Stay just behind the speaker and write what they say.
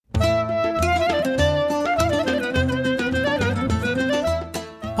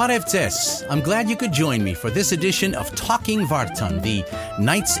Parevtses, I'm glad you could join me for this edition of Talking Vartan, the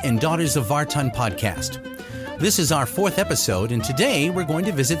Knights and Daughters of Vartan podcast. This is our fourth episode, and today we're going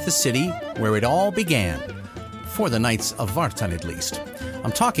to visit the city where it all began, for the Knights of Vartan at least.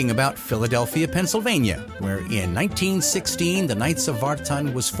 I'm talking about Philadelphia, Pennsylvania, where in 1916 the Knights of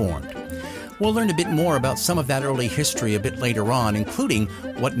Vartan was formed. We'll learn a bit more about some of that early history a bit later on, including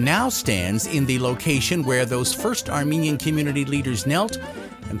what now stands in the location where those first Armenian community leaders knelt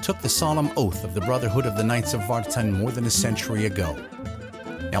and took the solemn oath of the Brotherhood of the Knights of Vartan more than a century ago.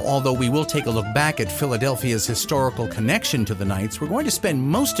 Now, although we will take a look back at Philadelphia's historical connection to the Knights, we're going to spend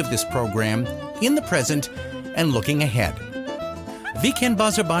most of this program in the present and looking ahead. Viken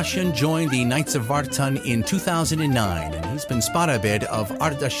Bazarbaşyan joined the Knights of Vartan in 2009, and he's been Sparabed of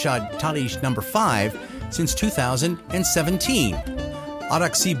Ardashad Talish No. 5 since 2017.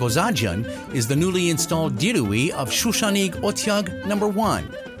 Araksi Bozajian is the newly installed Dirui of Shushanig Otyag No.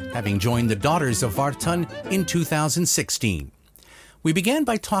 1, having joined the Daughters of Vartan in 2016. We began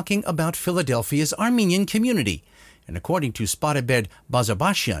by talking about Philadelphia's Armenian community, and according to Sparabed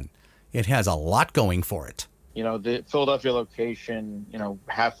Bazarbaşyan, it has a lot going for it. You know, the Philadelphia location,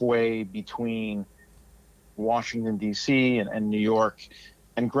 halfway between Washington, D.C. and New York.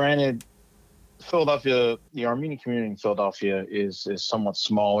 And granted, Philadelphia, the Armenian community in Philadelphia is somewhat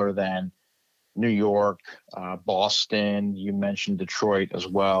smaller than New York, Boston, you mentioned Detroit as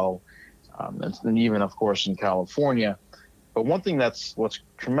well, and even, of course, in California. But one thing what's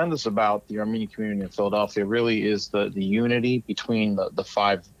tremendous about the Armenian community in Philadelphia really is the unity between the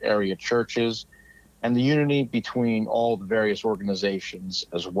five area churches and the unity between all the various organizations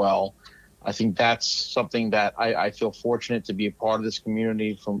as well. I think that's something that I feel fortunate to be a part of this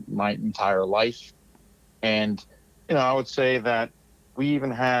community for my entire life. And, I would say that we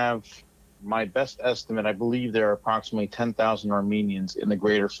even have, my best estimate, I believe there are approximately 10,000 Armenians in the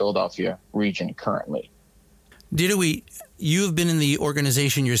greater Philadelphia region currently. Dirui, you've been in the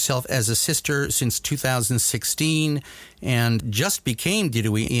organization yourself as a sister since 2016 and just became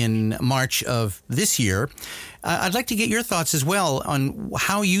Dirui in March of this year. I'd like to get your thoughts as well on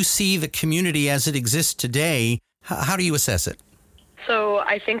how you see the community as it exists today. How do you assess it? So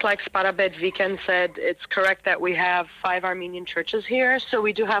I think like Sparabed Viken said, it's correct that we have 5 Armenian churches here. So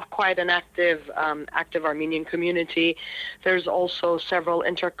we do have quite an active Armenian community. There's also several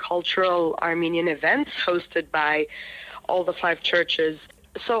intercultural Armenian events hosted by all the 5 churches.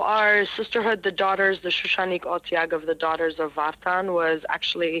 So our sisterhood, the Shushanik Otyag of the Daughters of Vartan, was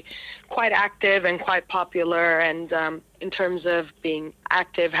actually quite active and quite popular. And in terms of being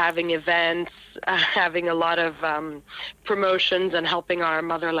active, having events, having a lot of promotions and helping our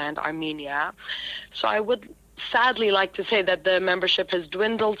motherland, Armenia. So I would sadly like to say that the membership has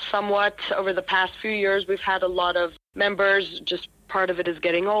dwindled somewhat over the past few years. We've had a lot of members, just part of it is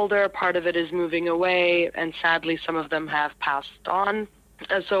getting older, part of it is moving away, and sadly some of them have passed on.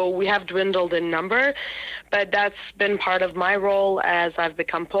 So we have dwindled in number, but that's been part of my role as I've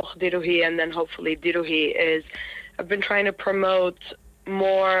become Poch Diruhi and then hopefully Diruhi is I've been trying to promote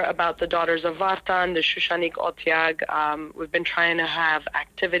more about the Daughters of Vartan, the Shushanik Otyag. We've been trying to have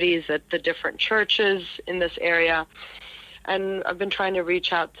activities at the different churches in this area. And I've been trying to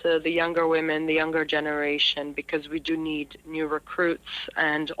reach out to the younger women, the younger generation, because we do need new recruits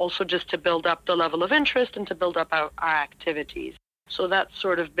and also just to build up the level of interest and to build up our activities. So that's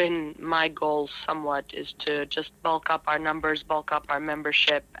sort of been my goal somewhat, is to just bulk up our numbers, bulk up our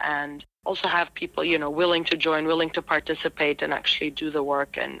membership, and also have people, willing to join, willing to participate and actually do the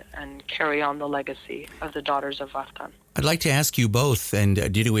work and carry on the legacy of the Daughters of Vartan. I'd like to ask you both, and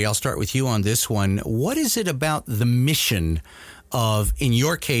Dirui, I'll start with you on this one. What is it about the mission of, in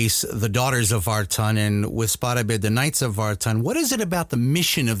your case, the Daughters of Vartan, and with Sparabed, the Knights of Vartan? What is it about the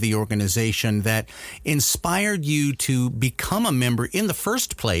mission of the organization that inspired you to become a member in the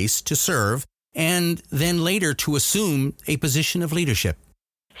first place, to serve, and then later to assume a position of leadership?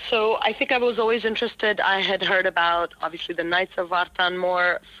 So I think I was always interested. I had heard about, obviously, the Knights of Vartan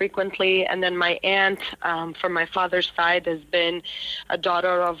more frequently. And then my aunt from my father's side has been a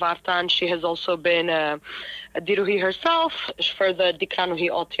daughter of Vartan. She has also been a Diruhi herself for the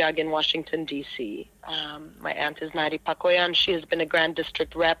Dikranuhi Otyag in Washington, D.C. My aunt is Nari Pakoyan. She has been a Grand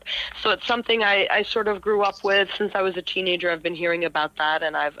District rep. So it's something I sort of grew up with since I was a teenager. I've been hearing about that,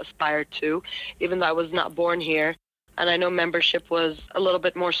 and I've aspired to, even though I was not born here. And I know membership was a little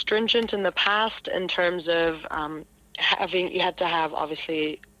bit more stringent in the past in terms of you had to have,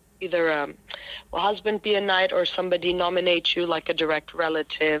 obviously, either a husband be a knight or somebody nominate you like a direct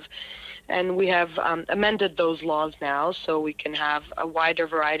relative. And we have amended those laws now, so we can have a wider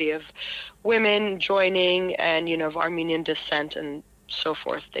variety of women joining and, of Armenian descent. And so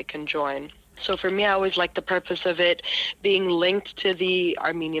forth, they can join. So for me, I always like the purpose of it being linked to the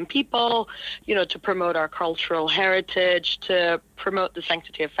Armenian people, to promote our cultural heritage, to promote the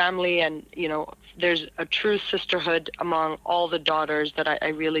sanctity of family. And, there's a true sisterhood among all the daughters that I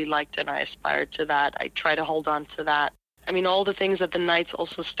really liked, and I aspired to that. I try to hold on to that. I mean, all the things that the Knights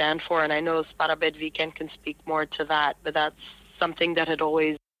also stand for, and I know Sparabed Viken can speak more to that, but that's something that had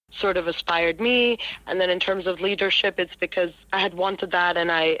always sort of inspired me. And then in terms of leadership, it's because I had wanted that,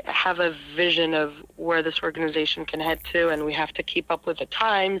 and I have a vision of where this organization can head to, and we have to keep up with the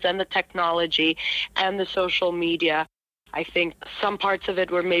times and the technology and the social media. I think some parts of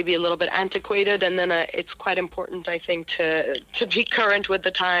it were maybe a little bit antiquated, and then it's quite important, I think, to be current with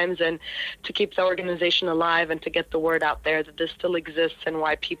the times and to keep the organization alive and to get the word out there that this still exists and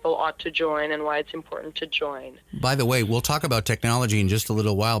why people ought to join and why it's important to join. By the way, we'll talk about technology in just a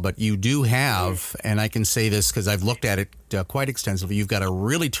little while, but you do have, and I can say this because I've looked at it quite extensively, you've got a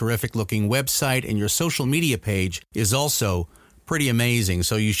really terrific looking website, and your social media page is also pretty amazing.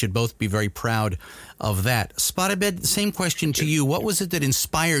 So you should both be very proud of that. Sparabed, same question to you. What was it that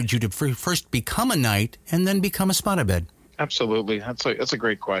inspired you to first become a knight and then become a Sparabed? Absolutely. That's a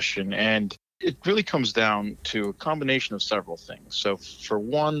great question. And it really comes down to a combination of several things. So for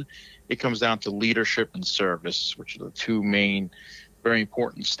one, it comes down to leadership and service, which are the two main, very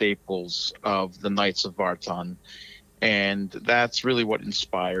important staples of the Knights of Vartan. And that's really what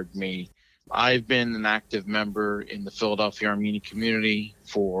inspired me. I've been an active member in the Philadelphia Armenian community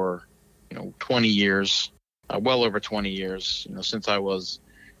for, 20 years, well over 20 years, since I was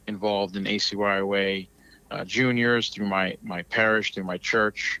involved in ACYOA juniors through my parish, through my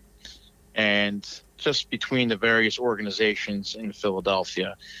church, and just between the various organizations in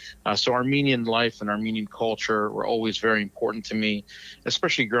Philadelphia. So Armenian life and Armenian culture were always very important to me,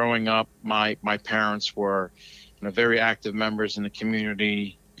 especially growing up. My parents were very active members in the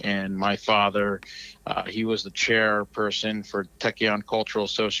community. And my father, he was the chairperson for Tekion Cultural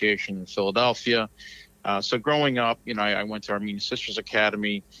Association in Philadelphia. So growing up, I went to Armenian Sisters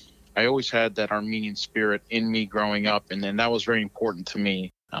Academy. I always had that Armenian spirit in me growing up, and then that was very important to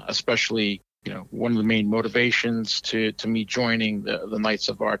me, especially, one of the main motivations to me joining the Knights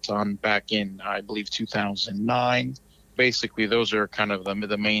of Vartan back in, I believe, 2009. Basically, those are kind of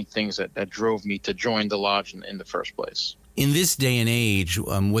the main things that drove me to join the lodge in the first place. In this day and age,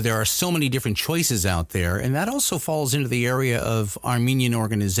 where there are so many different choices out there, and that also falls into the area of Armenian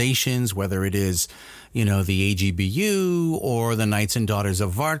organizations, whether it is, the AGBU or the Knights and Daughters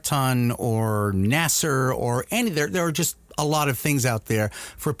of Vartan or Nasser or there are just a lot of things out there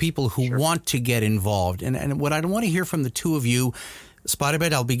for people who want to get involved. And what I want to hear from the two of you,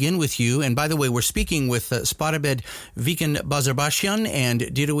 Sparabed, I'll begin with you. And by the way, we're speaking with Sparabed Viken Bazarbashian and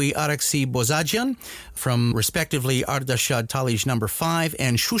Dirui Araksi Bozajian from respectively Ardashad Talij number 5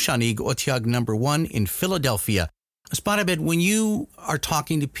 and Shushanig Otyag number 1 in Philadelphia. Sparabed, when you are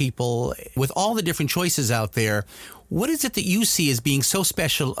talking to people with all the different choices out there, what is it that you see as being so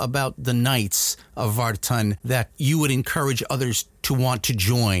special about the Knights of Vartan that you would encourage others to want to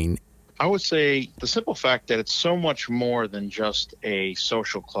join? I would say the simple fact that it's so much more than just a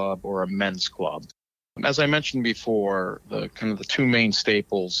social club or a men's club. As I mentioned before, the two main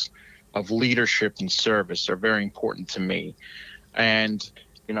staples of leadership and service are very important to me. And,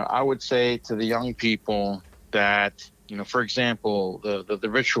 I would say to the young people that, for example, the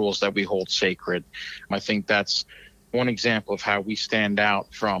rituals that we hold sacred, I think that's one example of how we stand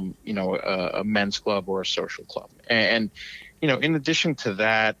out from, a men's club or a social club. And in addition to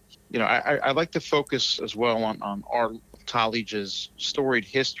that, I like to focus as well on our Talij's storied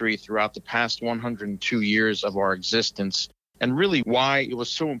history throughout the past 102 years of our existence, and really why it was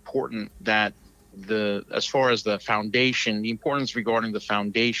so important that as far as the foundation, the importance regarding the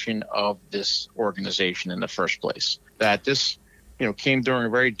foundation of this organization in the first place. That this, came during a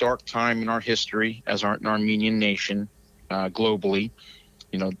very dark time in our history as an Armenian nation globally.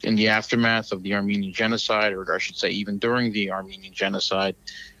 In the aftermath of the Armenian genocide, or I should say even during the Armenian genocide,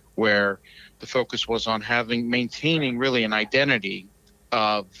 where the focus was on maintaining really an identity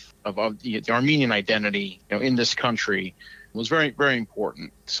of the Armenian identity, in this country was very, very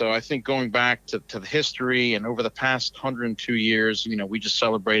important. So I think going back to the history and over the past 102 years, we just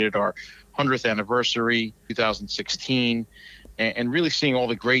celebrated our 100th anniversary, 2016, and really seeing all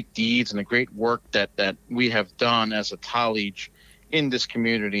the great deeds and the great work that we have done as a Talij in this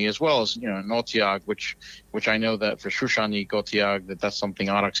community, as well as, in Otyag, which I know that for Shushanig Otyag, that's something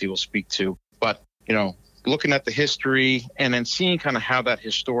Araksi will speak to. But, looking at the history and then seeing kind of how that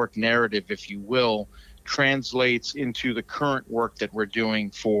historic narrative, if you will, translates into the current work that we're doing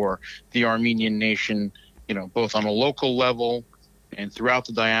for the Armenian nation, both on a local level and throughout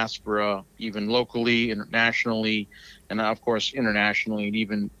the diaspora, even locally, internationally, and of course internationally, and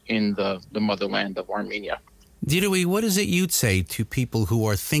even in the motherland of Armenia. Didoe, what is it you'd say to people who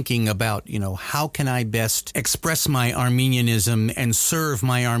are thinking about, how can I best express my Armenianism and serve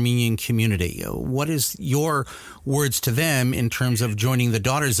my Armenian community? What is your words to them in terms of joining the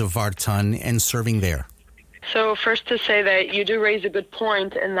Daughters of Vartan and serving there? So first to say that you do raise a good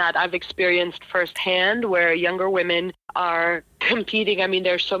point in that I've experienced firsthand where younger women are competing. I mean,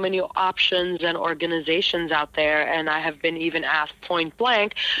 there's so many options and organizations out there, and I have been even asked point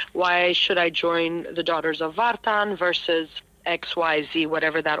blank, why should I join the Daughters of Vartan versus XYZ,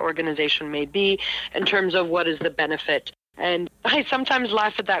 whatever that organization may be, in terms of what is the benefit. And I sometimes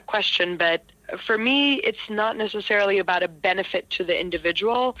laugh at that question, but for me, it's not necessarily about a benefit to the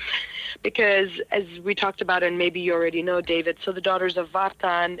individual, because as we talked about, and maybe you already know, David, so the Daughters of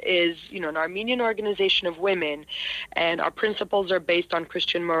Vartan is, an Armenian organization of women, and our principles are based on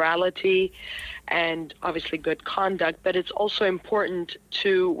Christian morality and obviously good conduct, but it's also important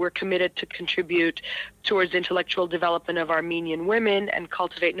we're committed to contribute towards intellectual development of Armenian women and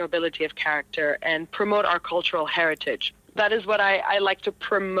cultivate nobility of character and promote our cultural heritage. That is what I like to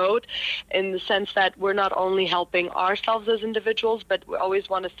promote, in the sense that we're not only helping ourselves as individuals, but we always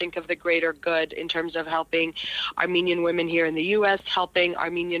want to think of the greater good in terms of helping Armenian women here in the U.S., helping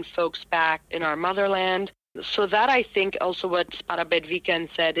Armenian folks back in our motherland. So that, I think, also what Sparabet Viken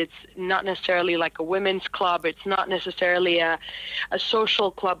said, it's not necessarily like a women's club, it's not necessarily a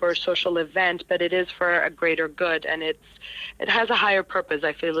social club or a social event, but it is for a greater good, and it has a higher purpose.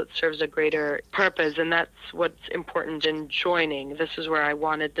 I feel it serves a greater purpose, and that's what's important in joining. This is where I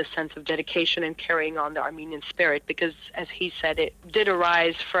wanted the sense of dedication and carrying on the Armenian spirit, because, as he said, it did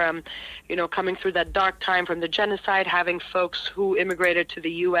arise from, coming through that dark time from the genocide, having folks who immigrated to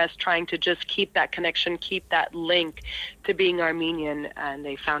the U.S. trying to just keep that connection, keep that link to being Armenian, and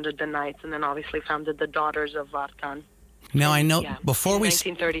they founded the Knights, and then obviously founded the Daughters of Vartan. Now, I know before we...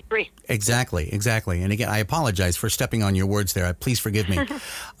 1933. Exactly. And again, I apologize for stepping on your words there. Please forgive me.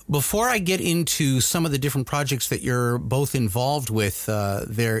 Before I get into some of the different projects that you're both involved with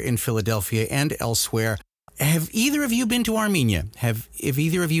there in Philadelphia and elsewhere, have either of you been to Armenia? Have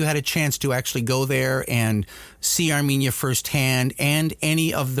either of you had a chance to actually go there and see Armenia firsthand, and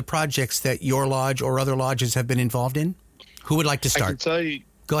any of the projects that your lodge or other lodges have been involved in? Who would like to start? I can tell you.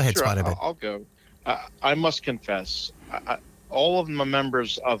 Go ahead, sure, Sparabet. I'll go. I must confess, all of the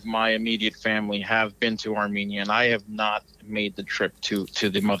members of my immediate family have been to Armenia, and I have not made the trip to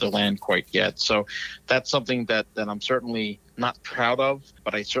the motherland quite yet. So that's something that I'm certainly not proud of,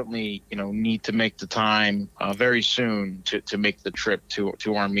 but I certainly need to make the time very soon to make the trip to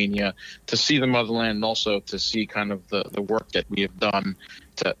Armenia, to see the motherland, and also to see kind of the work that we have done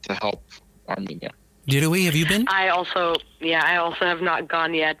to help Armenia. Didoe, have you been? I also have not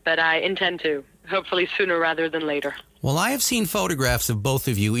gone yet, but I intend to. Hopefully sooner rather than later. Well, I have seen photographs of both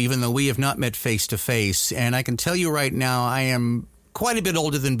of you, even though we have not met face to face. And I can tell you right now, I am quite a bit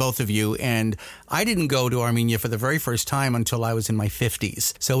older than both of you, and I didn't go to Armenia for the very first time until I was in my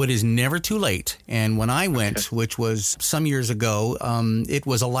 50s. So it is never too late. And when I went, which was some years ago, it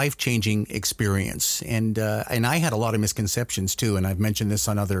was a life-changing experience. And I had a lot of misconceptions too, and I've mentioned this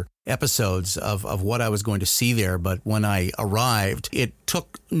on other episodes of what I was going to see there. But when I arrived, it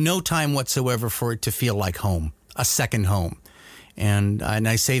took no time whatsoever for it to feel like home, a second home. And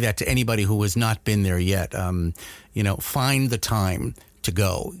I say that to anybody who has not been there yet. Find the time to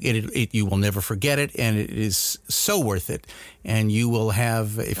go. You will never forget it, and it is so worth it. And you will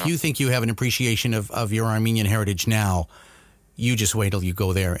have, if you think you have an appreciation of your Armenian heritage now, you just wait till you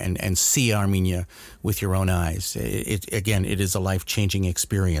go there and see Armenia with your own eyes. It is a life-changing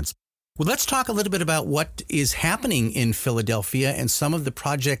experience. Well, let's talk a little bit about what is happening in Philadelphia and some of the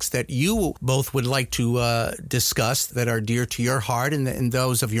projects that you both would like to discuss that are dear to your heart and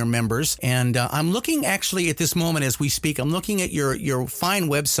those of your members. And I'm looking actually at this moment as we speak, I'm looking at your fine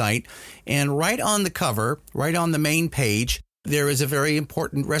website, and right on the cover, right on the main page, there is a very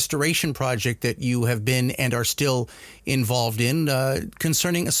important restoration project that you have been and are still involved in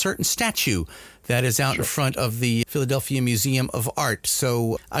concerning a certain statue that is out in front of the Philadelphia Museum of Art.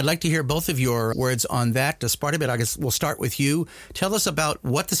 So I'd like to hear both of your words on that. Sparabet, I guess we'll start with you. Tell us about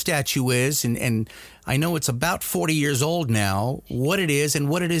what the statue is, and I know it's about 40 years old now, what it is and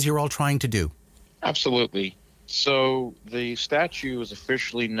what it is you're all trying to do. Absolutely. So the statue is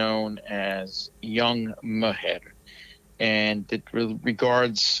officially known as Young Meher, and it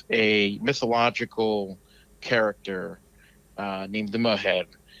regards a mythological character named the Meher.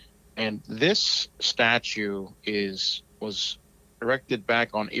 And this statue was erected back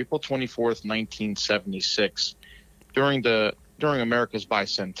on April 24th, 1976, during the during America's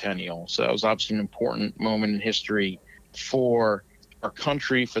bicentennial. So that was obviously an important moment in history for our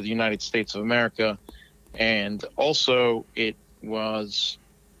country, for the United States of America. And also it was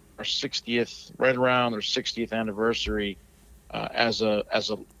our 60th, right around our 60th anniversary as a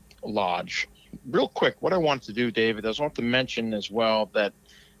lodge. Real quick, what I wanted to do, David, is I want to mention as well that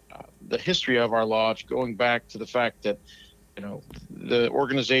the history of our lodge, going back to the fact that, the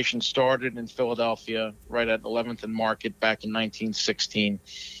organization started in Philadelphia right at 11th and Market back in 1916,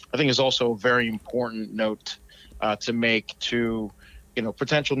 I think is also a very important note to make to,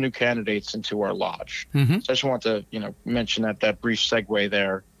 potential new candidates into our lodge. Mm-hmm. So I just want to, mention that brief segue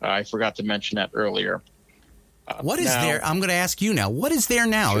there. I forgot to mention that earlier. What is there? I'm going to ask you now. What is there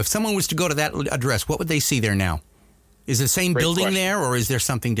now? Sure. If someone was to go to that address, what would they see there now? Is the same Great building question. there, or is there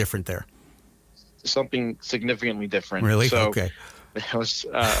something different there? Something significantly different. Really? So, okay. It was,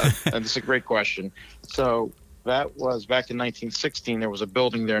 and it's a great question. So that was back in 1916. There was a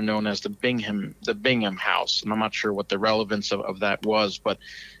building there known as the Bingham House, and I'm not sure what the relevance of that was, but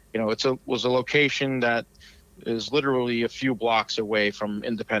was a location that is literally a few blocks away from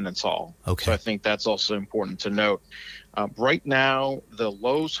Independence Hall. Okay. So I think that's also important to note. Right now, the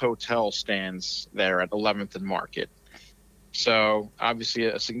Lowe's Hotel stands there at 11th and Market. So obviously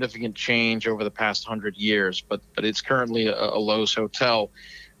a significant change over the past 100 years, but it's currently a Lowe's Hotel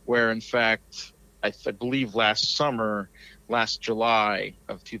where, in fact, I believe last July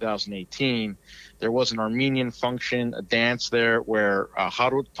of 2018, there was an Armenian function, a dance there where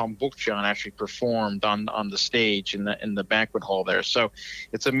Harut Tambukjan actually performed on the stage in the banquet hall there. So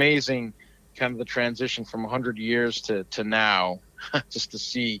it's amazing kind of the transition from 100 years to now, just to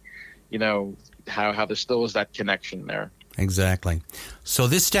see, how there still is that connection there. Exactly. So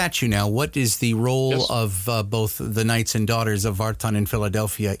this statue now, what is the role of both the Knights and Daughters of Vartan in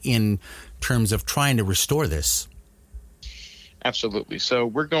Philadelphia in terms of trying to restore this? Absolutely. So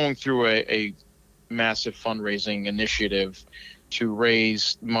we're going through a massive fundraising initiative to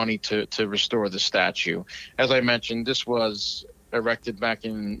raise money to restore the statue. As I mentioned, this was erected back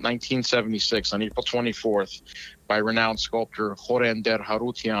in 1976 on April 24th by renowned sculptor Khorender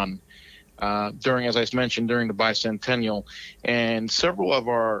Harutian, during the bicentennial, and several of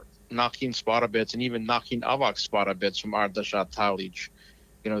our Nakhin Sparabets and even Nakhin Avak Sparabets from Ardashat Talij,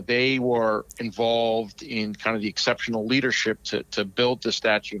 they were involved in kind of the exceptional leadership to build the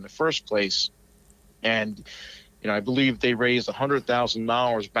statue in the first place. And, I believe they raised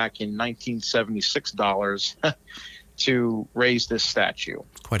 $100,000 back in 1976 to raise this statue.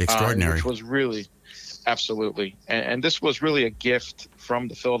 Quite extraordinary. Which was really... Absolutely. And this was really a gift from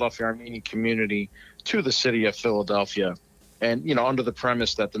the Philadelphia Armenian community to the city of Philadelphia. And, under the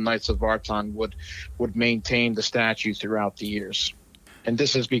premise that the Knights of Vartan would maintain the statue throughout the years. And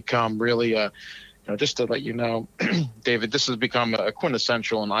this has become really just to let you know, David, this has become a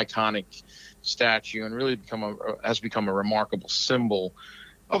quintessential and iconic statue and really has become a remarkable symbol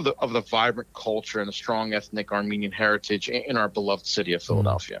of the vibrant culture and the strong ethnic Armenian heritage in our beloved city of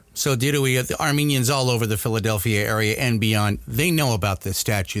Philadelphia. So, Dirui, the Armenians all over the Philadelphia area and beyond, they know about this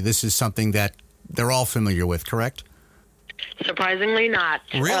statue. This is something that they're all familiar with, correct? Surprisingly not.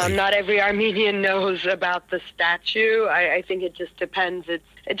 Really? Not every Armenian knows about the statue. I think it just depends. It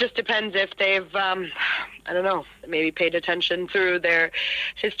just depends if they've, maybe paid attention through their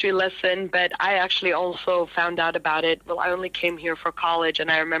history lesson. But I actually also found out about it. Well, I only came here for college,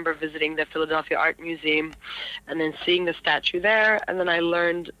 and I remember visiting the Philadelphia Art Museum and then seeing the statue there. And then I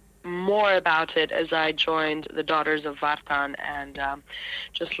learned more about it as I joined the Daughters of Vartan and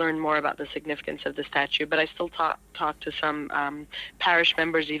just learned more about the significance of the statue. But I still talk to some parish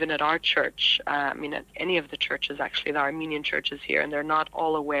members, even at our church. At any of the churches, actually, the Armenian churches here, and they're not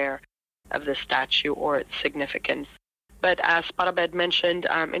all aware of the statue or its significance. But as Sparabed mentioned,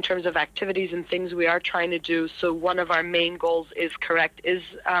 in terms of activities and things we are trying to do, so one of our main goals is to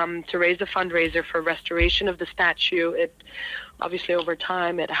raise a fundraiser for restoration of the statue. Obviously, over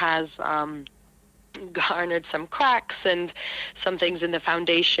time, it has garnered some cracks and some things in the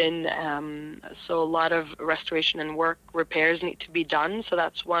foundation. So a lot of restoration and repairs need to be done. So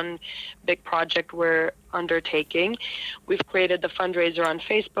that's one big project we're undertaking. We've created the fundraiser on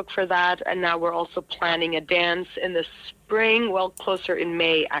Facebook for that, and now we're also planning a dance in the spring, closer in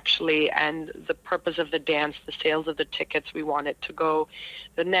May, actually. And the purpose of the dance, the sales of the tickets, we want it to go,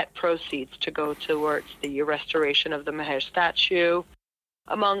 the net proceeds to go towards the restoration of the Meher statue.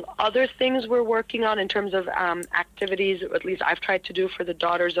 Among other things we're working on in terms of activities, at least I've tried to do for the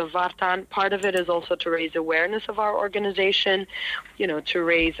Daughters of Vartan, part of it is also to raise awareness of our organization, to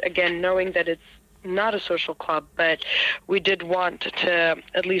raise, again, knowing that it's not a social club, but we did want to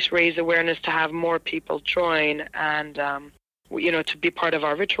at least raise awareness to have more people join. And to be part of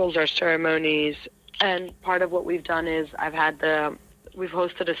our rituals, our ceremonies. And part of what we've done is we've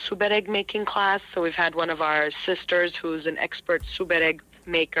hosted a subereg making class. So we've had one of our sisters who's an expert subereg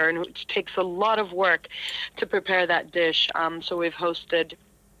maker, and which takes a lot of work to prepare that dish. So we've hosted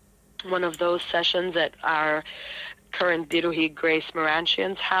one of those sessions at our current Diruhi Grace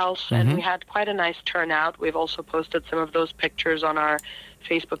Moranchian's house, and we had quite a nice turnout. We've also posted some of those pictures on our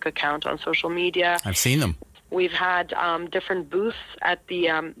Facebook account on social media. I've seen them. We've had different booths at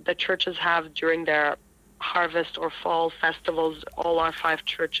the churches have during their harvest or fall festivals. All our 5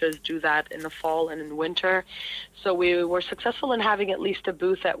 churches do that in the fall and in winter. So we were successful in having at least a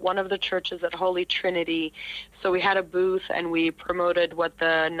booth at one of the churches at Holy Trinity. So we had a booth and we promoted what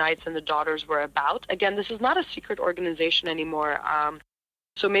the Knights and the Daughters were about. Again, this is not a secret organization anymore.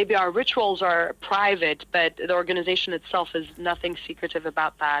 So maybe our rituals are private, but the organization itself is nothing secretive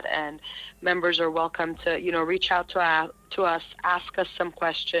about that. And members are welcome to, reach out to us, ask us some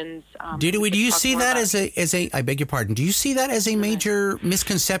questions. Do you see that as a? I beg your pardon. Do you see that as a major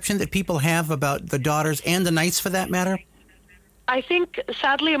misconception that people have about the Daughters and the Knights, for that matter? I think,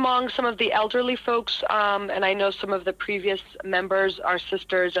 sadly, among some of the elderly folks, and I know some of the previous members, our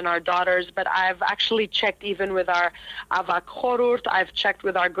sisters and our daughters, but I've actually checked even with our Avak Chorurt, I've checked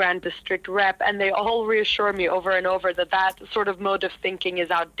with our Grand District Rep, and they all reassure me over and over that sort of mode of thinking is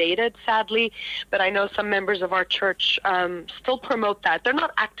outdated, sadly. But I know some members of our church still promote that. They're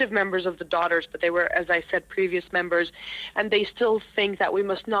not active members of the Daughters, but they were, as I said, previous members, and they still think that we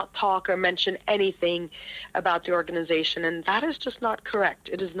must not talk or mention anything about the organization, and that is just not correct.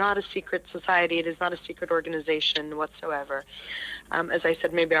 It is not a secret society. It is not a secret organization whatsoever. As I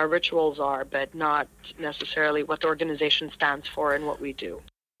said, maybe our rituals are, but not necessarily what the organization stands for and what we do.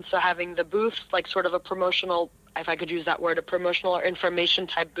 So having the booths, like sort of a promotional, if I could use that word, a promotional or information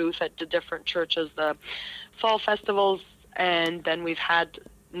type booth at the different churches, the fall festivals, and then we've had,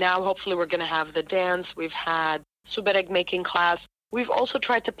 now hopefully we're going to have the dance. We've had subereg making class. We've also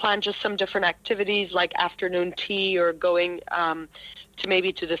tried to plan just some different activities like afternoon tea or going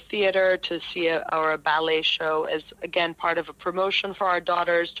to the theater to see a ballet show as, again, part of a promotion for our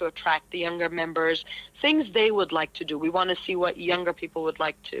daughters to attract the younger members, things they would like to do. We want to see what younger people would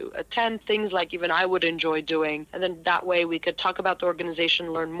like to attend, things like even I would enjoy doing. And then that way we could talk about the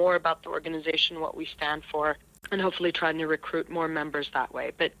organization, learn more about the organization, what we stand for, and hopefully trying to recruit more members that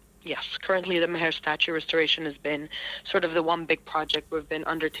way. But yes, currently the Meher statue restoration has been sort of the one big project we've been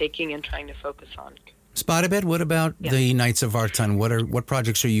undertaking and trying to focus on. Spadabed, what about the Knights of Vartan? What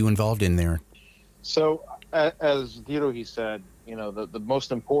projects are you involved in there? So, as Diruhi said, the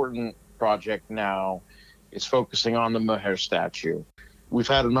most important project now is focusing on the Meher statue. We've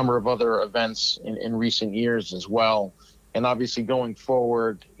had a number of other events in recent years as well. And obviously going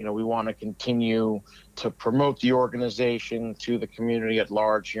forward, we want to continue to promote the organization to the community at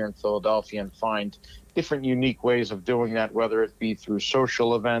large here in Philadelphia and find different unique ways of doing that, whether it be through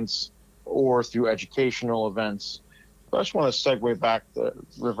social events or through educational events. But I just want to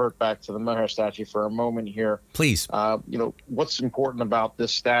revert back to the Meher statue for a moment here. Please. What's important about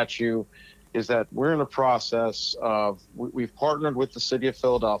this statue is that we're in a process of, we've partnered with the city of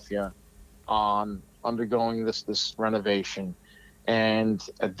Philadelphia on undergoing this renovation. And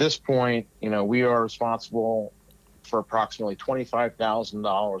at this point, we are responsible for approximately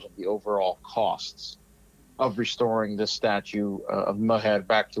 $25,000 of the overall costs of restoring this statue of Meher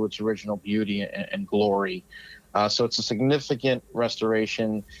back to its original beauty and glory. So it's a significant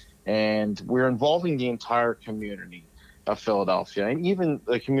restoration, and we're involving the entire community of Philadelphia and even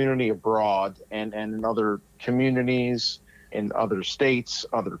the community abroad and in other communities in other states,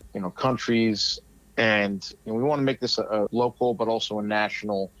 other countries. And we want to make this a local but also a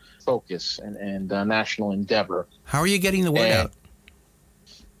national focus and a national endeavor. How are you getting the word out?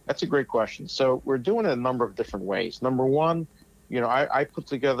 That's a great question. So we're doing it a number of different ways. Number one, I put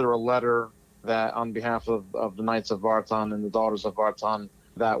together a letter that on behalf of the Knights of Vartan and the Daughters of Vartan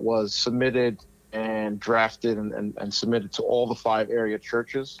that was submitted and drafted and submitted to all the 5 area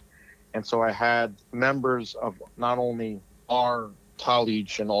churches. And so I had members of not only our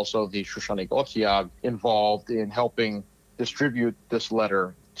Talich and also the Shushanik Otiag involved in helping distribute this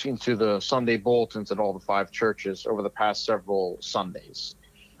letter into the Sunday bulletins at all the 5 churches over the past several Sundays.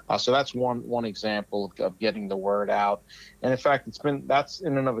 So that's one example of getting the word out. And in fact, that's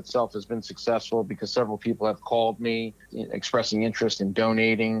in and of itself has been successful because several people have called me expressing interest in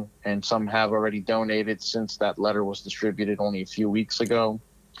donating, and some have already donated since that letter was distributed only a few weeks ago.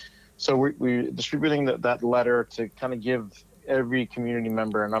 So we're distributing that letter to kind of give every community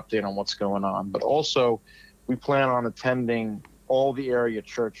member an update on what's going on. But also, we plan on attending all the area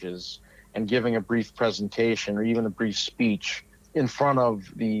churches and giving a brief presentation or even a brief speech in front of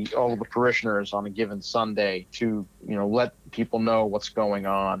all of the parishioners on a given Sunday to, let people know what's going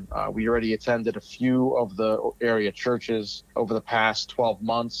on. We already attended a few of the area churches over the past 12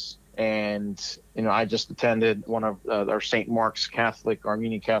 months. And, I just attended one of our St. Mark's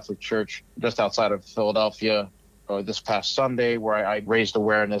Armenian Catholic Church just outside of Philadelphia this past Sunday, where I raised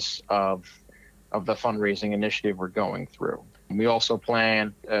awareness of the fundraising initiative we're going through. And we also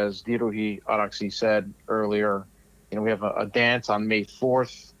plan, as Diruhi Araksi said earlier, we have a dance on May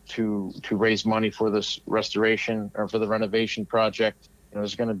 4th to raise money for this restoration or for the renovation project.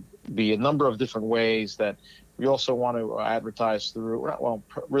 There's going to be a number of different ways that we also want to advertise through,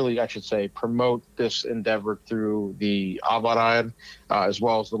 I should say, promote this endeavor through the Avarar, as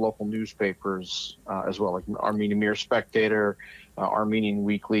well as the local newspapers, as well, like Armenian Mirror Spectator, Armenian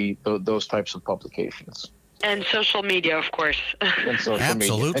Weekly, those types of publications. And social media, of course. And social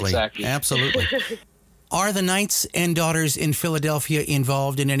Absolutely. media. Exactly. Absolutely. Are the Knights and Daughters in Philadelphia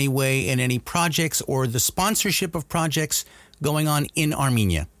involved in any way in any projects or the sponsorship of projects going on in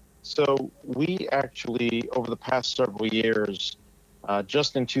Armenia? So we actually, over the past several years,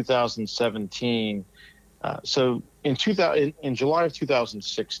 just in 2017, in July of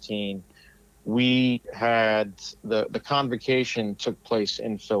 2016, we had the convocation took place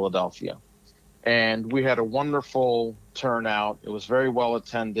in Philadelphia. And we had a wonderful turnout. It was very well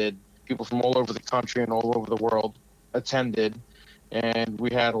attended. People from all over the country and all over the world attended. And we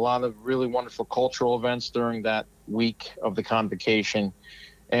had a lot of really wonderful cultural events during that week of the convocation.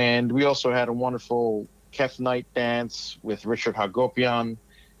 And we also had a wonderful Kef night dance with Richard Hagopian,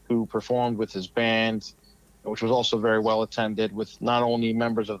 who performed with his band, which was also very well attended, with not only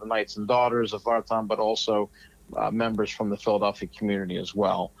members of the Knights and Daughters of Vartan, but also members from the Philadelphia community as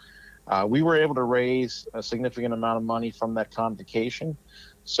well. We were able to raise a significant amount of money from that convocation.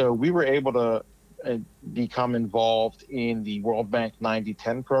 So we were able to become involved in the World Bank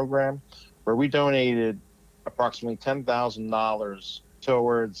 90-10 program, where we donated approximately $10,000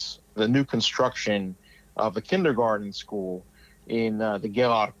 towards the new construction of a kindergarten school in the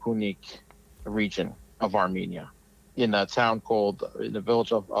Gelarkunik region of Armenia, in a town called, in the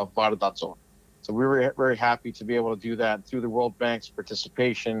village of Vardazor. So we were very happy to be able to do that through the World Bank's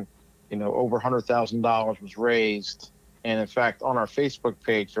participation. Over $100,000 was raised. And in fact, on our Facebook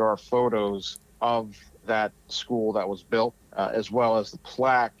page, there are photos of that school that was built, as well as the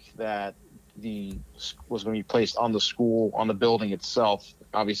plaque that was going to be placed on the school, on the building itself,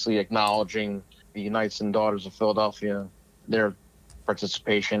 obviously acknowledging the Knights and Daughters of Philadelphia, their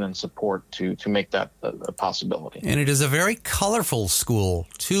participation and support to make that a possibility. And it is a very colorful school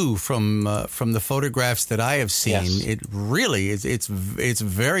too, from the photographs that I have seen. Yes. It really is. It's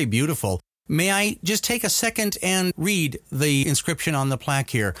very beautiful. May I just take a second and read the inscription on the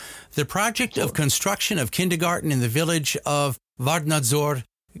plaque here? The project of construction of kindergarten in the village of Vardnadzor.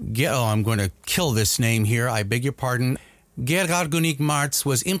 I'm going to kill this name here. I beg your pardon. Gergargunik Marts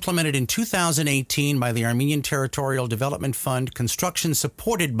was implemented in 2018 by the Armenian Territorial Development Fund, construction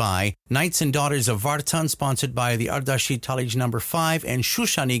supported by Knights and Daughters of Vartan, sponsored by the Ardashir College No. 5 and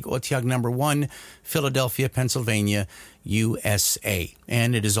Shushanig Otyag No. 1, Philadelphia, Pennsylvania, USA.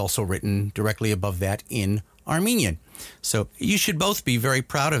 And it is also written directly above that in Armenian. So you should both be very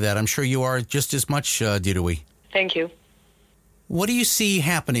proud of that. I'm sure you are just as much, Dirui. Thank you. What do you see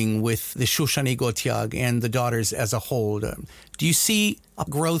happening with the Shushanig Otyag and the Daughters as a whole? Do you see a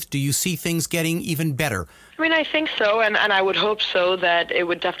growth? Do you see things getting even better? I mean, I think so, and I would hope so, that it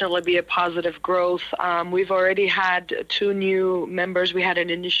would definitely be a positive growth. We've already had 2 new members. We had an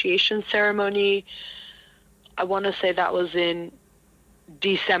initiation ceremony. I want to say that was in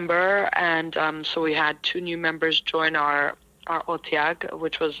December, and so we had 2 new members join our Otyag,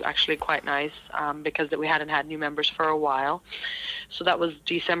 which was actually quite nice because we hadn't had new members for a while. So that was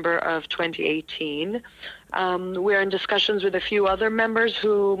December of 2018. We're in discussions with a few other members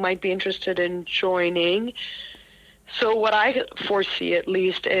who might be interested in joining. So what I foresee, at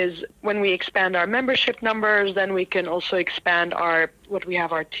least, is when we expand our membership numbers, then we can also expand our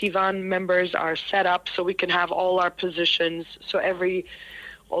Tivan members, our setup, so we can have all our positions. So every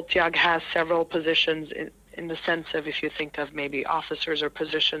Otyag has several positions in the sense of, if you think of maybe officers or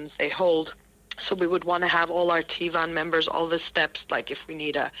positions they hold. So we would want to have all our Tivan members, all the steps, like if we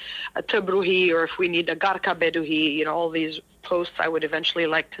need a Tabruhi or if we need a Garka Beduhi, all these posts I would eventually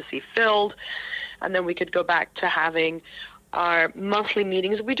like to see filled. And then we could go back to having our monthly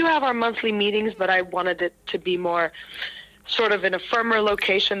meetings. We do have our monthly meetings, but I wanted it to be more sort of in a firmer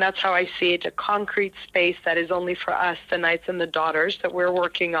location. That's how I see it, a concrete space that is only for us, the Knights and the Daughters, that we're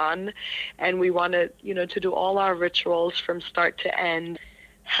working on. And we want to, to do all our rituals from start to end.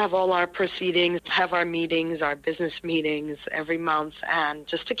 have all our proceedings, have our meetings, our business meetings every month, and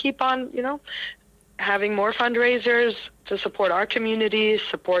just to keep on, having more fundraisers to support our communities,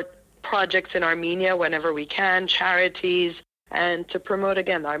 support projects in Armenia whenever we can, charities, and to promote,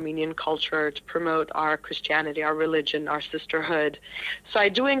 again, the Armenian culture, to promote our Christianity, our religion, our sisterhood. So I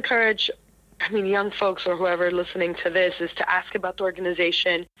do encourage young folks or whoever listening to this is to ask about the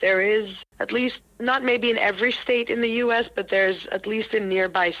organization. There is at least, not maybe in every state in the U.S., but there's at least in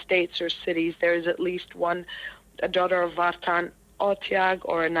nearby states or cities, there is at least one, a Daughter of Vartan Otyag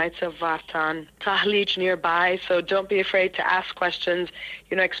or a Knights of Vartan Tahlich nearby. So don't be afraid to ask questions,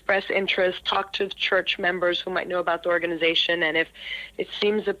 express interest, talk to church members who might know about the organization. And if it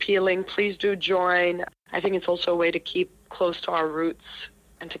seems appealing, please do join. I think it's also a way to keep close to our roots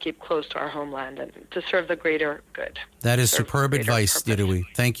and to keep close to our homeland and to serve the greater good. That is superb advice, Dirui.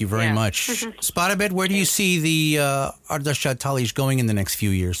 Thank you very much. Sparabed, where do you see the Ardashad Tahlich going in the next few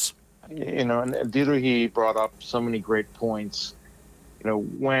years? And Dirui brought up so many great points.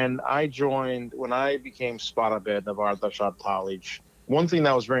 When I became Sparabed of Ardashad Tahlich, one thing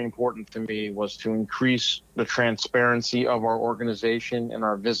that was very important to me was to increase the transparency of our organization and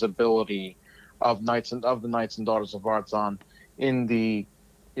our visibility of the Knights and Daughters of Vartan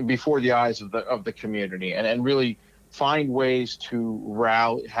before the eyes of the community, and really find ways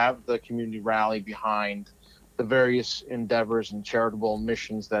to have the community rally behind the various endeavors and charitable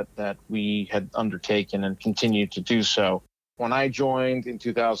missions that we had undertaken and continue to do so. When I joined in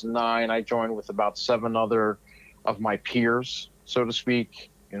 2009, I joined with about 7 other of my peers, so to speak,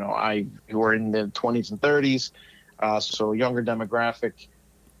 who were in the 20s and 30s, so younger demographic.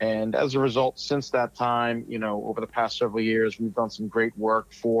 And as a result, since that time, over the past several years, we've done some great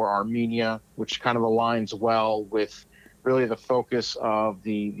work for Armenia, which kind of aligns well with really the focus of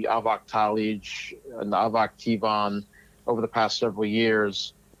the Avak Tahlich and the Avak Tivan over the past several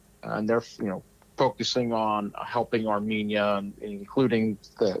years. And they're, focusing on helping Armenia, including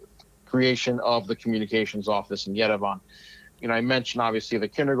the creation of the communications office in Yerevan. I mentioned, obviously, the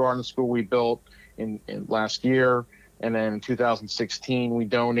kindergarten school we built in last year. And then in 2016, we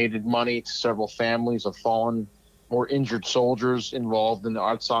donated money to several families of fallen or injured soldiers involved in the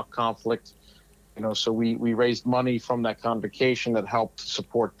Artsakh conflict. So we raised money from that convocation that helped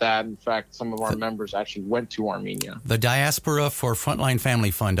support that. In fact, some of our members actually went to Armenia. The Diaspora for Frontline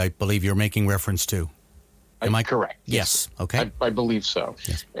Family Fund, I believe you're making reference to. Am I correct? Yes. Okay. I believe so.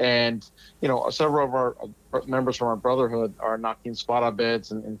 Yes. And, several of our members from our brotherhood are Nakin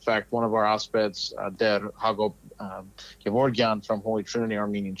Sparabeds. And in fact, one of our Aspeds, Der Hagop Gevorgyan from Holy Trinity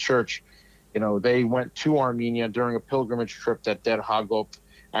Armenian Church, they went to Armenia during a pilgrimage trip that Der Hagop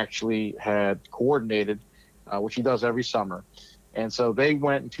actually had coordinated, which he does every summer. And so they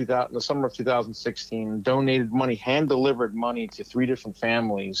went in the summer of 2016, donated money, hand-delivered money to 3 different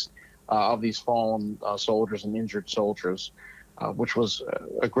families of these fallen soldiers and injured soldiers, which was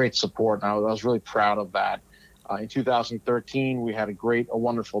a great support. And I was really proud of that. In 2013, we had a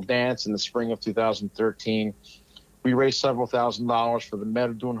wonderful dance. In the spring of 2013, we raised several $1,000s for the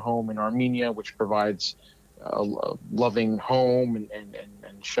Merdun home in Armenia, which provides a loving home and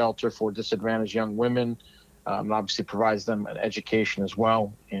shelter for disadvantaged young women, and obviously provides them an education as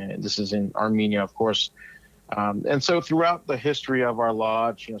well. And this is in Armenia, of course. And so throughout the history of our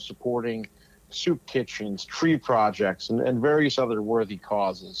lodge, supporting soup kitchens, tree projects, and various other worthy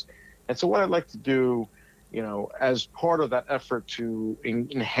causes. And so what I'd like to do, as part of that effort to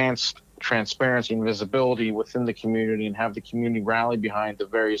enhance transparency and visibility within the community and have the community rally behind the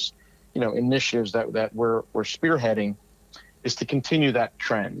various initiatives that we're spearheading, is to continue that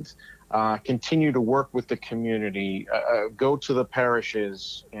trend, continue to work with the community, go to the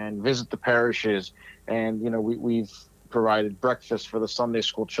parishes and visit the parishes. And, we've provided breakfast for the Sunday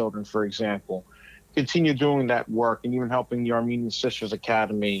school children, for example. Continue doing that work and even helping the Armenian Sisters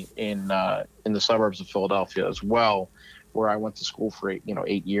Academy in the suburbs of Philadelphia as well, where I went to school for 8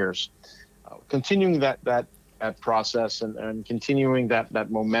 years. Continuing that process and continuing that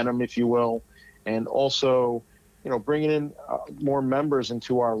momentum, if you will, and also, bringing in more members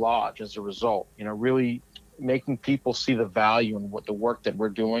into our lodge as a result, really making people see the value in what the work that we're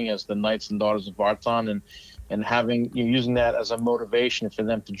doing as the Knights and Daughters of Vartan, and having using that as a motivation for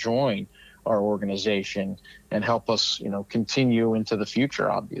them to join our organization and help us, continue into the future,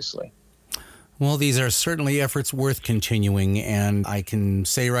 obviously. Well, these are certainly efforts worth continuing, and I can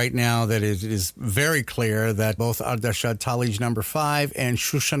say right now that it is very clear that both Ardashad Tahlich number 5 and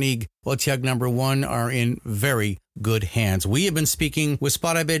Shushanig Otyag number 1 are in very good hands. We have been speaking with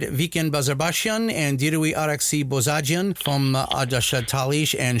Sparabed Viken Bazarbashian and Dirui Araksi Bozajian from Ardashad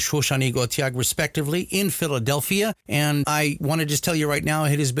Talish and Shoshani Gotiag, respectively, in Philadelphia. And I want to just tell you right now,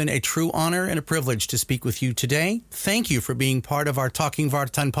 it has been a true honor and a privilege to speak with you today. Thank you for being part of our Talking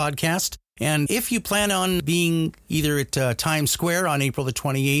Vartan podcast. And if you plan on being either at Times Square on April the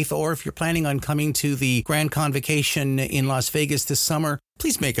 28th, or if you're planning on coming to the Grand Convocation in Las Vegas this summer,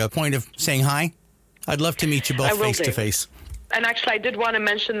 please make a point of saying hi. I'd love to meet you both face to face. And actually, I did want to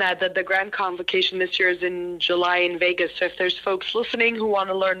mention that the Grand Convocation this year is in July in Vegas. So if there's folks listening who want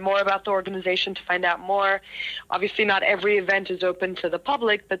to learn more about the organization, to find out more, obviously not every event is open to the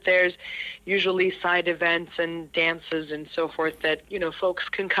public, but there's usually side events and dances and so forth that, you know, folks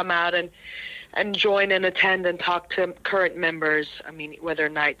can come out and join and attend and talk to current members, I mean, whether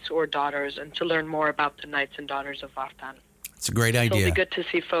Knights or Daughters, and to learn more about the Knights and Daughters of Vartan. It's a great idea. It'll be good to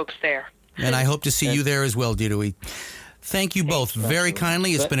see folks there. And I hope to see you there as well, Dirui. Thank you both very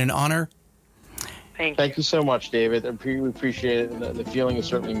kindly. It's been an honor. Thank you so much, David. We appreciate it. The feeling is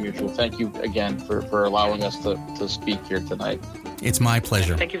certainly mutual. Thank you again for allowing us to speak here tonight. It's my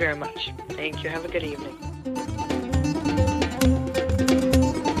pleasure. Thank you very much. Thank you. Have a good evening.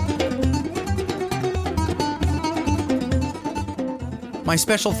 My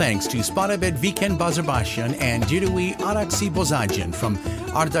special thanks to Sparabed Viken Bazarbashian and Dirui Araksi Bozajian from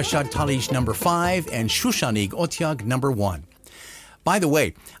Ardashad Talish No. 5 and Shushanig Otiag No. 1. By the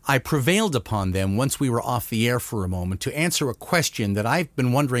way, I prevailed upon them once we were off the air for a moment to answer a question that I've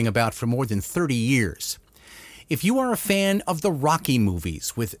been wondering about for more than 30 years. If you are a fan of the Rocky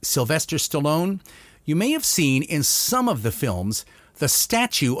movies with Sylvester Stallone, you may have seen in some of the films the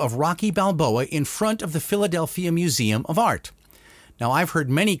statue of Rocky Balboa in front of the Philadelphia Museum of Art. Now, I've heard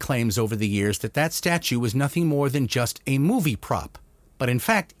many claims over the years that that statue was nothing more than just a movie prop. But in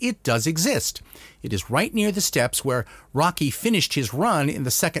fact, it does exist. It is right near the steps where Rocky finished his run in the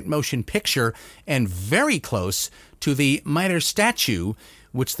second motion picture and very close to the Mitre statue,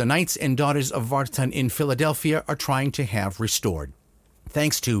 which the Knights and Daughters of Vartan in Philadelphia are trying to have restored.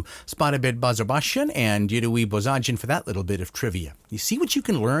 Thanks to Sparabed Bazarbashian and Dirui Bozajian for that little bit of trivia. You see what you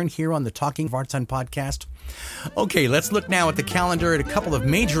can learn here on the Talking Vartan podcast? Okay, let's look now at the calendar at a couple of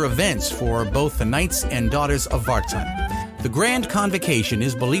major events for both the Knights and Daughters of Vartan. The Grand Convocation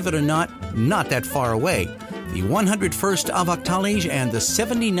is, believe it or not that far away. The 101st Avak Talij and the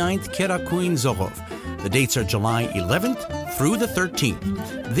 79th Kerakuin Zorov. The dates are July 11th through the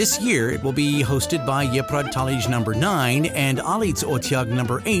 13th. This year, it will be hosted by Yeprad Talij No. 9 and Alitz Otiag No.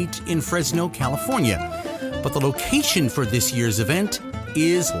 8 in Fresno, California. But the location for this year's event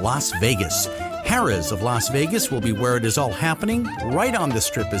is Las Vegas. Harrah's of Las Vegas will be where it is all happening, right on the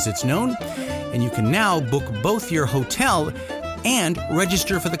Strip as it's known. And you can now book both your hotel and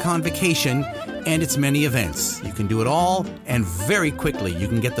register for the convocation and its many events. You can do it all and very quickly. You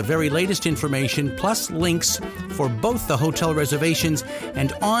can get the very latest information plus links for both the hotel reservations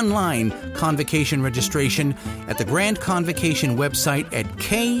and online convocation registration at the Grand Convocation website at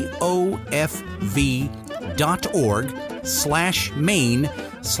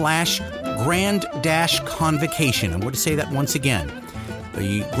kofv.org/main/grand-convocation. I'm going to say that once again.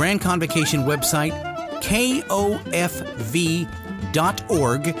 The Grand Convocation website,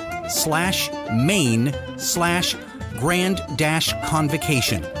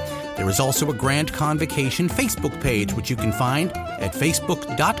 kofv.org/main/grand-convocation. There is also a Grand Convocation Facebook page, which you can find at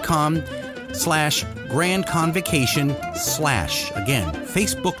facebook.com/grand-convocation/ again,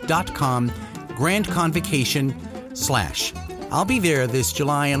 facebook.com/grand-convocation/. I'll be there this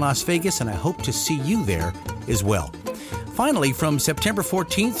July in Las Vegas, and I hope to see you there as well. Finally, from September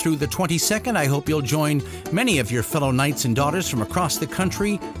 14th through the 22nd, I hope you'll join many of your fellow Knights and Daughters from across the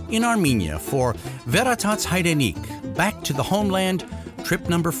country in Armenia for Veritas Hayrenik, Back to the Homeland, trip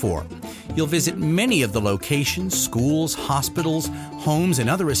number 4. You'll visit many of the locations, schools, hospitals, homes, and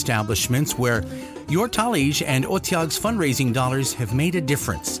other establishments where your Talij and Otiag's fundraising dollars have made a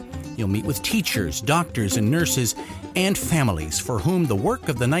difference. You'll meet with teachers, doctors, and nurses, and families for whom the work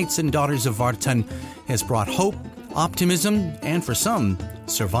of the Knights and Daughters of Vartan has brought hope, optimism, and for some,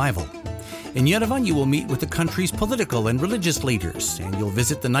 survival. In Yerevan, you will meet with the country's political and religious leaders, and you'll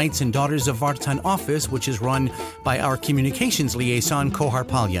visit the Knights and Daughters of Vartan office, which is run by our communications liaison, Kohar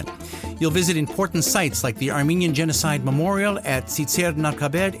Palyan. You'll visit important sites like the Armenian Genocide Memorial at Tzitser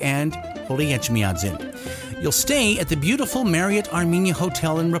Narkabed and Holy Echmiadzin. You'll stay at the beautiful Marriott Armenia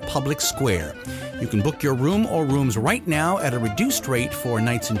Hotel in Republic Square. You can book your room or rooms right now at a reduced rate for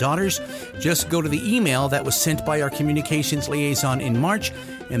Knights and Daughters. Just go to the email that was sent by our communications liaison in March,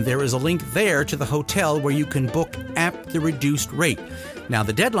 and there is a link there to the hotel where you can book at the reduced rate. Now,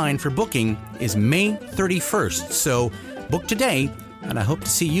 the deadline for booking is May 31st, so book today, and I hope to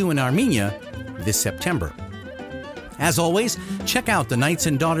see you in Armenia this September. As always, check out the Knights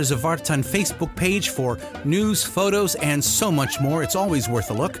and Daughters of Vartan Facebook page for news, photos, and so much more. It's always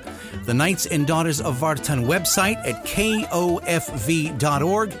worth a look. The Knights and Daughters of Vartan website at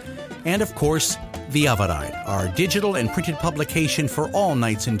kofv.org. And, of course, the Avaride, our digital and printed publication for all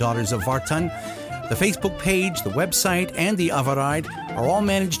Knights and Daughters of Vartan. The Facebook page, the website, and the Avaride are all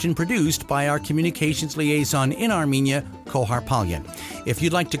managed and produced by our communications liaison in Armenia, Kohar Palyan. If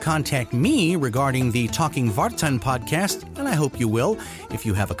you'd like to contact me regarding the Talking Vartan podcast, and I hope you will, if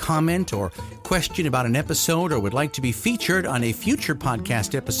you have a comment or question about an episode or would like to be featured on a future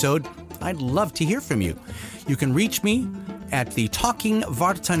podcast episode, I'd love to hear from you. You can reach me at the Talking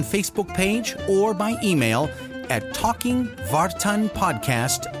Vartan Facebook page or by email at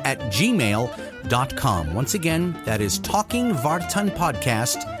talkingvartanpodcast@gmail.com. Once again, that is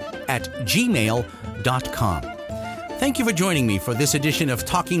talkingvartanpodcast@gmail.com. Thank you for joining me for this edition of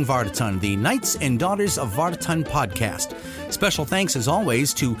Talking Vartan, the Knights and Daughters of Vartan podcast. Special thanks, as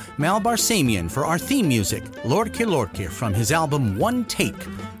always, to Mal Barsamian for our theme music, Lorke Lorke, from his album One Take,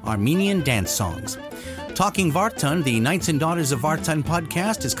 Armenian Dance Songs. Talking Vartan, the Knights and Daughters of Vartan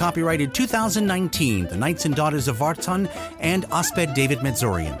podcast, is copyrighted 2019, the Knights and Daughters of Vartan and Osped David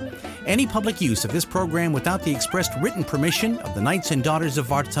Medzorian. Any public use of this program without the expressed written permission of the Knights and Daughters of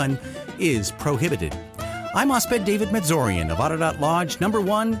Vartan is prohibited. I'm Osped David Medzorian of Ararat Lodge, number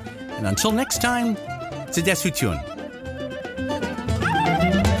 1, and until next time, Tzedesutun.